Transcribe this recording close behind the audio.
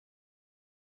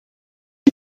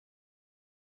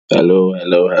Hello,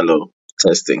 hello, hello.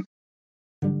 Testing.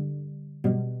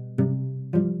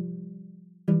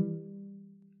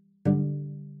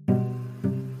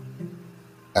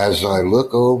 As I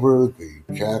look over the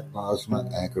Jack Bosma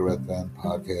Anchor FM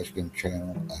podcasting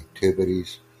channel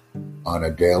activities on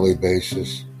a daily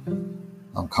basis,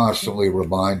 I'm constantly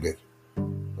reminded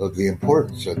of the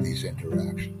importance of these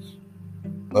interactions,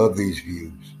 of these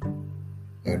views,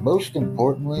 and most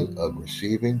importantly, of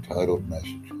receiving titled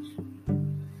messages.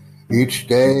 Each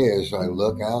day, as I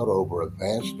look out over a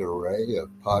vast array of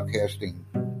podcasting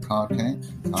content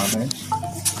and comments,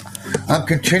 I'm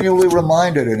continually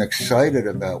reminded and excited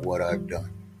about what I've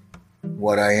done,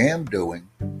 what I am doing,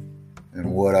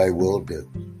 and what I will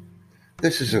do.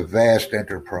 This is a vast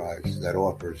enterprise that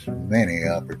offers many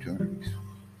opportunities.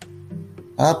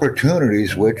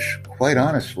 Opportunities which, quite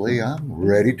honestly, I'm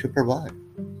ready to provide.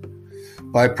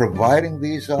 By providing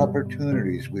these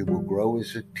opportunities, we will grow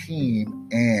as a team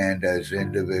and as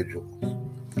individuals.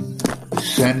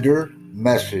 Sender,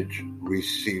 message,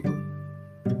 receiver.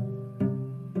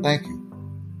 Thank you.